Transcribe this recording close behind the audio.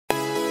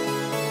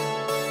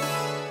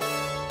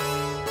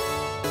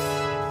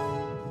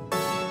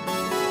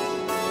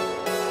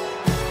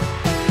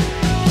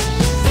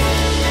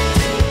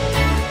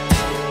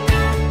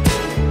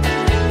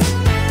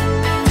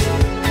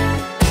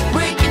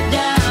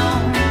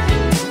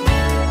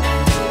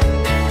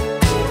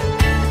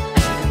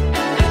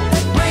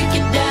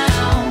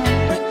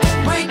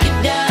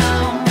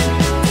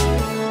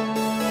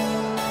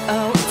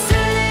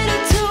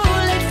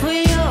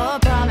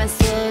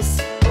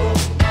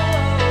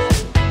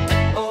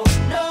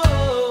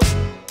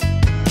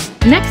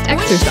Next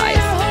exercise.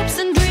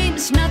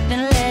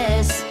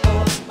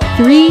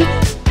 3,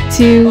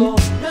 2,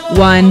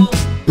 1.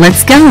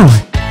 Let's go!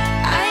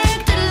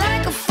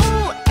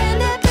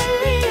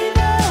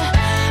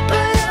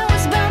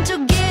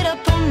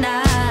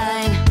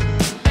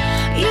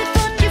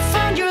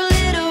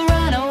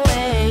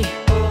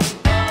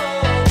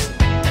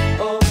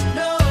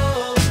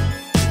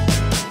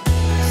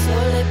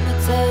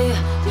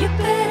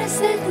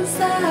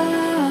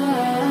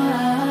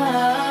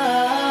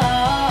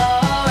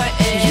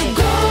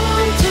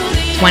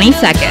 Twenty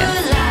seconds.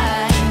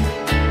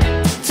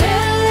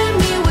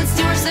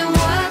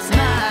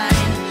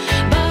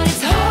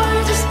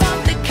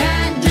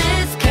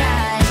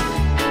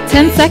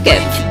 10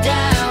 seconds.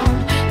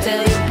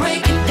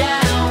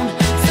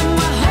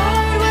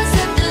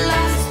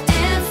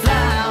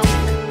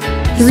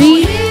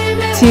 3,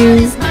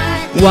 2,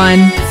 1.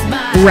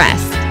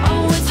 Rest.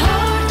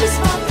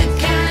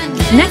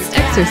 Next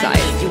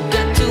exercise.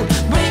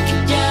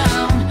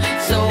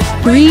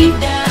 3,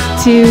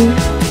 2,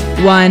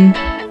 1.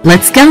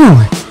 Let's go!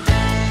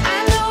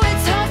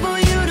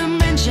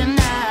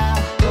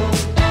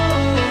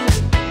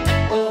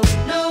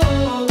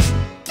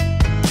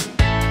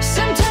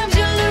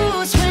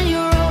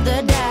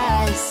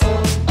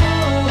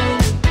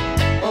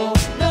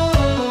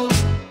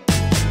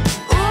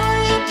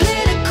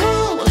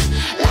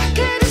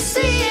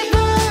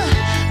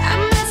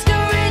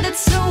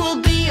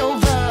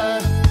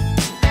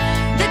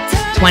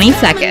 Twenty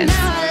seconds.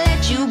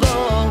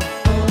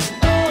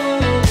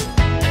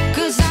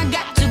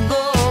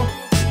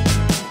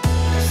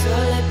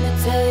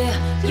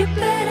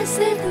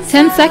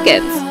 10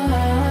 seconds.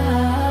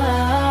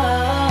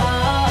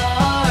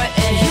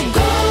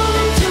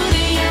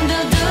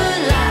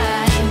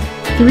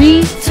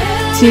 3,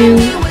 2,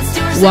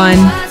 1.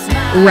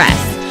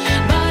 Rest.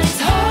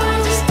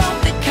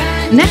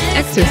 Next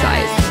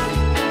exercise.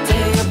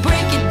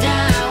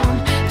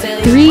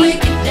 3,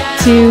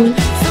 2,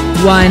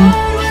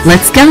 1.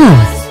 Let's go!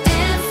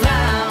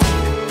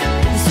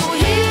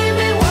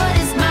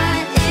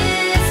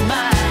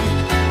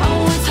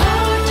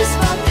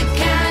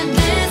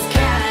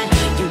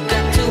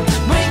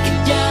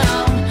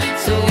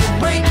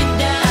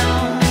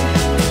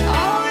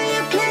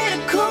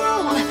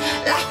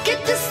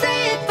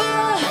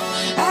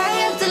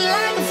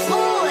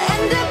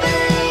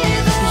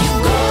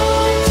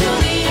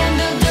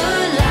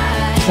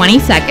 Twenty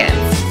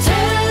seconds.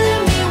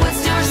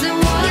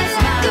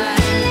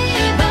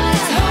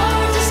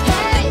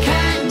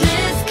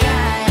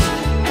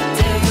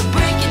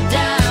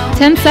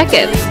 10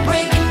 seconds.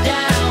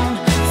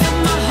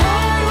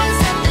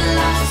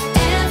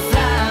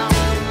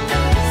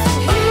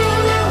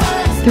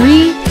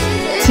 3,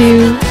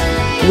 2,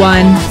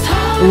 1.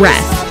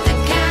 Rest.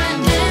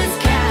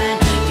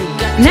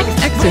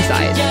 Next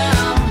exercise.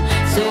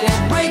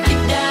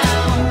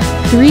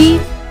 3,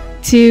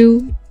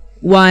 2,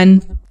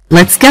 1.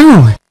 Let's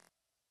go!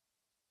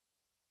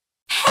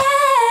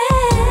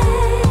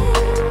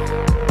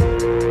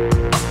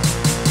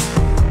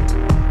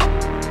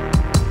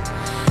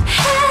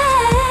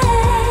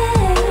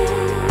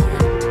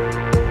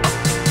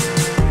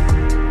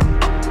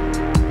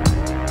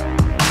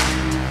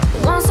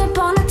 Once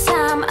upon a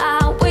time,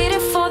 I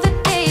waited for the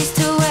days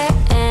to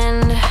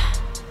end.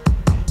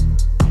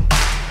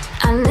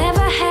 I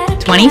never had a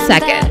 20 plan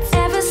seconds. that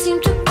ever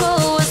seemed to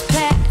go as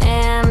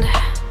planned.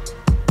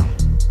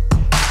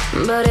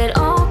 But it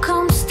all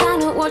comes down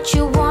to what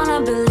you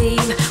wanna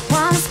believe.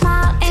 One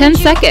smile and 10 you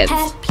seconds.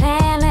 had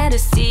planted a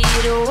seed.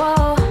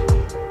 Oh,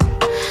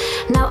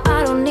 now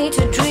I don't need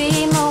to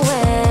dream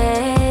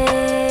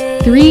away.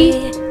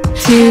 3,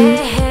 2,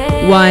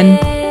 1.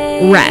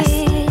 Rest.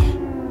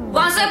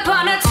 Once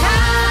upon a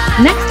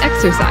time, Next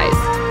exercise.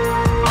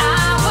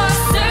 I was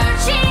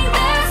searching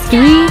the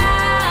 3,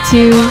 sky.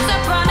 2, Once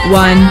upon a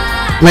 1.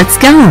 time, Let's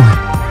go!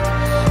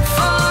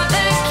 for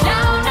the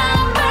cloud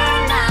number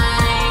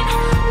 9.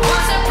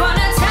 Once upon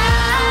a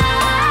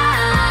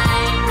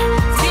time,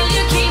 till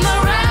you came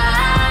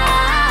around.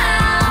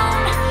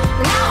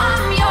 Now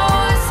I'm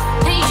yours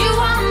and you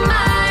are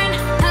mine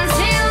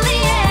until the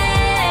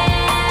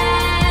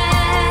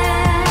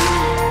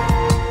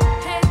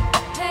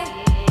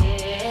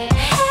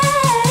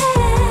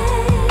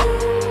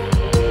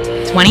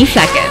end. 20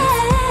 seconds.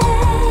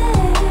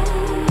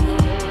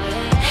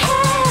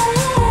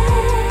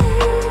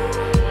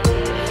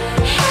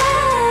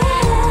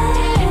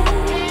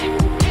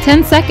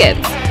 10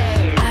 seconds.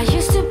 I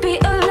used to be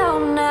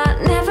alone, I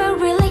never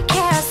really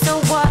cared, so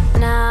what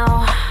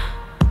now?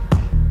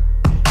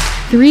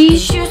 3,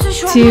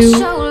 2,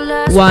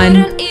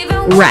 1.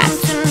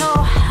 Rest.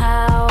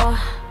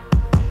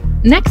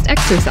 Next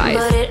exercise.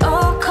 But it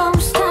all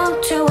comes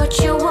down to what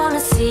you wanna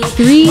see.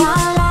 3,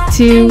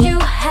 2,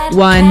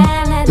 1.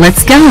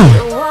 Let's go!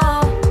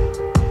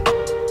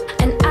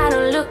 And I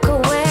don't look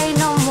away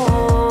no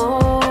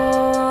more.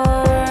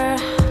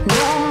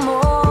 No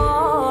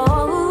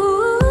more.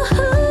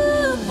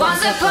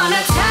 Once upon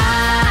a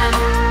time,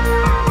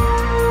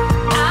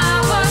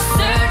 I was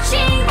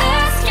searching the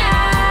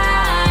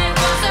sky.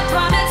 Once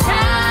upon a time.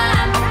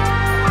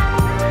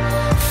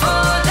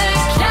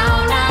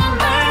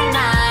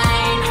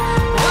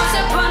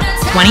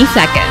 20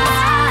 seconds.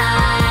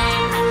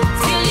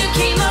 Till you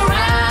came around.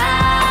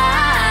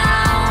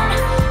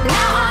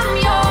 Now I'm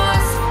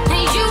yours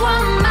and you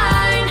are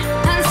mine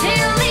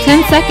until the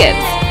 10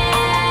 seconds.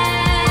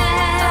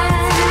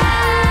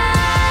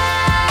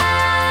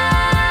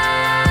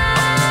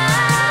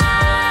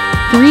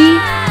 Three,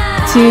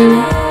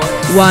 two,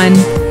 one,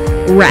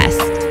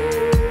 rest.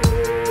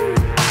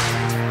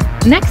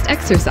 Next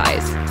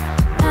exercise.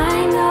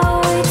 I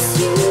know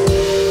it's you.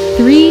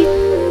 3,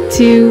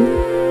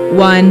 2,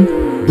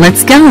 1.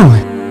 Let's go.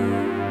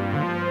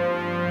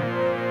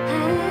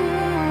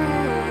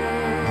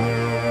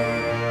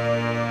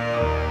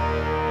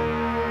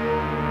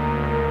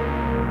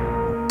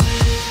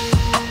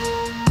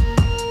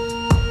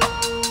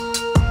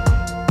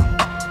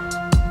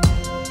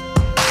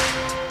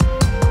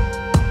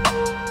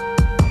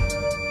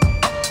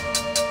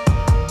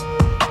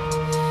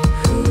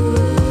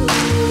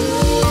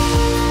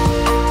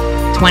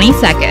 Twenty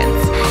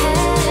seconds.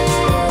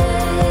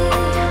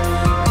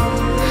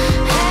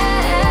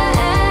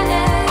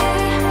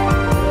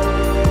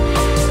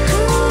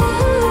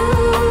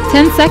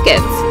 10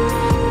 seconds.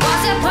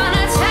 Once upon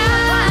a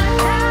time,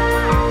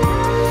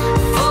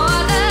 for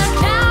the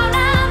count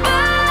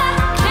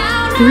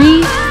 3,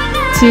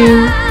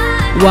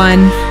 2, 1,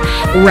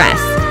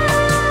 rest.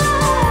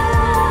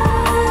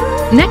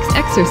 Next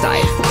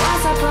exercise.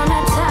 Once upon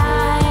a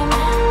time,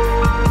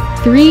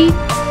 3,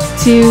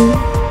 2,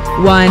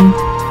 1.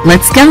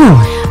 Let's go.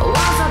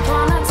 once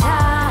upon a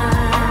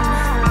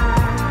time.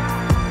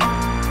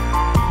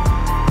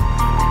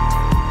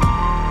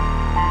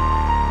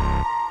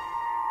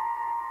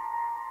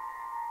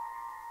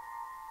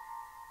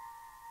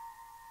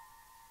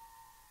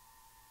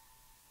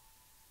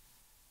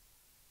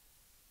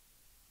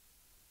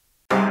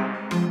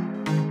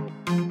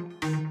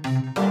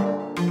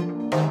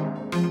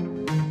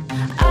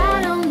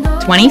 I don't know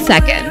 20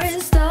 seconds. where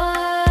it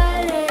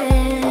started,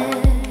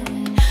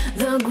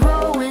 the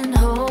growing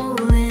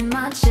hole in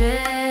my chest.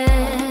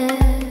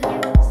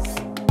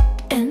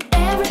 And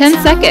every 10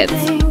 time seconds. I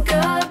think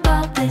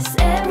about this,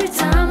 every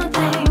time I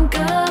think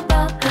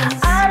about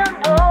this, I don't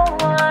know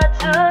what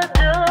to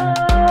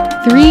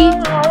do. 3,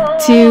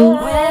 2,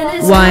 When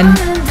it's 1, all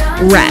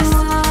done, rest.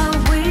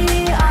 we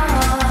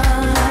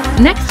are.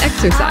 Next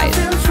exercise.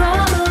 Feel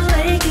trouble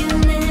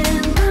aching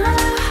in my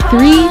heart.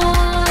 3,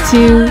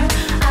 2,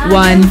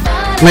 1.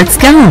 Let's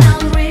go.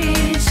 I'm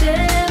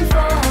reaching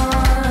for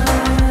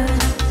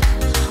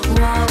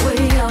what we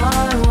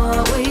are,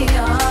 what we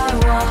are,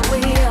 what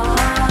we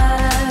are,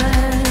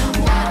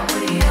 what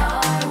we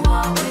are,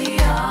 what we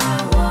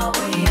are, what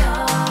we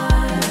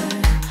are,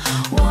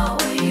 what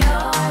we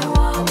are,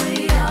 what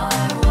we are,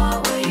 what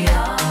we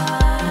are.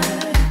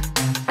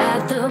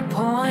 At the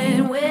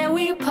point where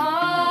we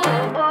part,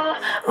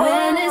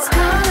 when it's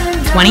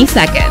gone. 20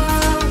 seconds.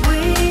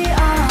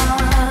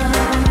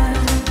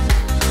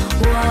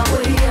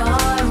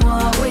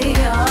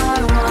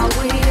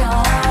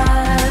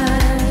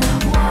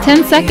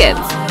 10 seconds.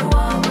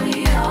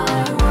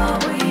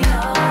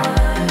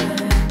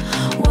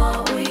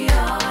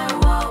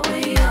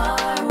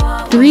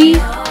 3,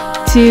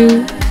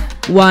 2,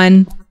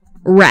 1,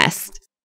 rest.